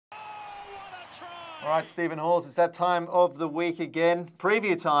All right, Stephen Hoiles, it's that time of the week again.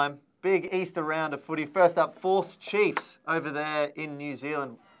 Preview time, big Easter round of footy. First up, Force Chiefs over there in New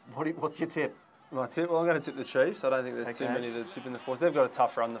Zealand. What's your tip? My tip? Well, I'm going to tip the Chiefs. I don't think there's too many to tip in the Force. They've got a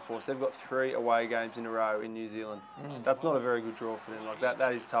tough run, the Force. They've got 3 away games in a row in New Zealand. That's not a very good draw for them. Like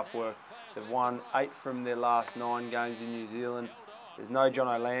that is tough work. They've won 8 from their last 9 games in New Zealand. There's no John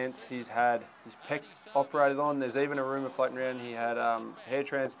O'Lance. He's had his pec operated on. There's even a rumour floating around he had hair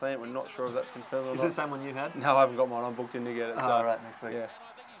transplant. We're not sure if that's confirmed or not. Is it someone you had? No, I haven't got mine. I'm booked in to get it. All right, next week. Yeah.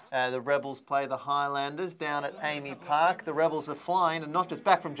 The Rebels play the Highlanders down at Amy Park. The Rebels are flying, and not just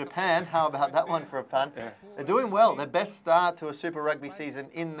back from Japan. How about that one for a pun? Yeah. They're doing well. Their best start to a Super Rugby season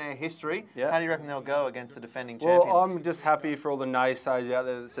in their history. Yeah. How do you reckon they'll go against the defending champions? Well, I'm just happy for all the naysayers out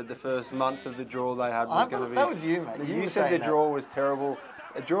there that said the first month of the draw they had was going to be... That was you, mate. You said the draw was terrible.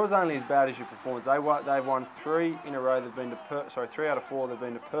 The draw's only as bad as your performance. They've won 3 in a row. They've been to Perth. Sorry, 3 out of 4. They've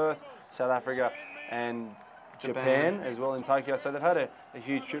been to Perth, South Africa, and Japan as well in Tokyo. So they've had a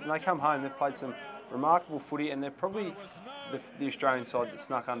huge trip. And they come home. They've played some remarkable footy, and they're probably the Australian side that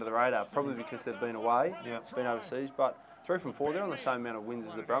snuck under the radar. Probably because they've been away, been overseas. But 3 from 4, they're on the same amount of wins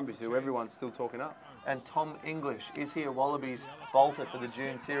as the Brumbies, who everyone's still talking up. And Tom English, is he a Wallabies bolter for the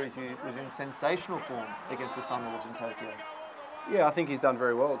June series? He was in sensational form against the Sunwolves in Tokyo. Yeah, I think he's done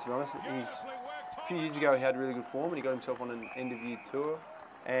very well, to be honest. A few years ago, he had really good form, and he got himself on an end-of-year tour,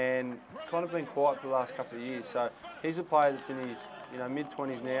 and it's kind of been quiet for the last couple of years. So he's a player that's in his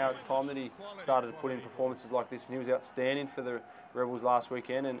mid-20s now. It's time that he started to put in performances like this, and he was outstanding for the Rebels last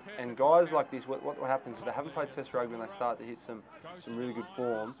weekend. And guys like this, what happens if they haven't played Test rugby and they start to hit some really good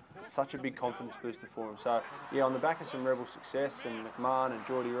form? It's such a big confidence booster for them. So yeah, on the back of some Rebel success, and McMahon and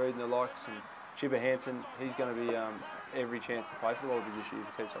Geordie Reid and the likes, and Chibba Hansen, he's going to be every chance to play for the Wallabies this year if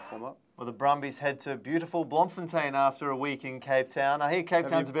he keeps that form up. Well, the Brumbies head to beautiful Bloemfontein after a week in Cape Town. I hear Cape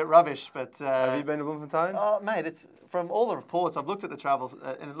Town's a bit rubbish, but... have you been to Bloemfontein? Oh, mate, it's from all the reports, I've looked at the travels,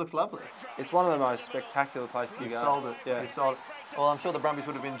 and it looks lovely. It's one of the most spectacular places to go. You've sold it. Yeah. You've sold it. Well, I'm sure the Brumbies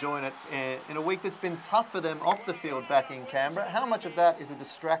would have been enjoying it in a week that's been tough for them off the field back in Canberra. How much of that is a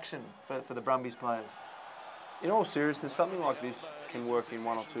distraction for the Brumbies players? In all seriousness, something like this can work in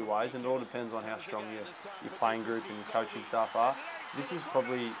 1 or 2 ways, and it all depends on how strong your playing group and coaching staff are. This is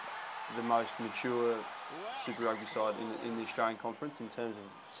probably the most mature Super Rugby side in the Australian Conference in terms of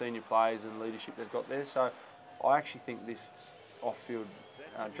senior players and leadership they've got there. So I actually think this off-field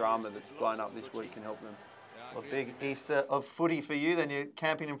drama that's blown up this week can help them. A big Easter of footy for you. Then you're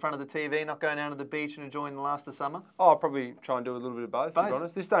camping in front of the TV, not going down to the beach and enjoying the last of summer? Oh, I'll probably try and do a little bit of both, to be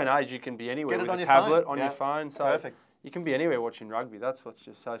honest. This day and age, you can be anywhere with a tablet on your phone. So perfect. You can be anywhere watching rugby. That's what's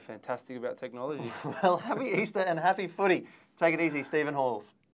just so fantastic about technology. Well, happy Easter and happy footy. Take it easy, Stephen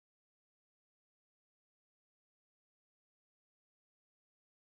Hoiles.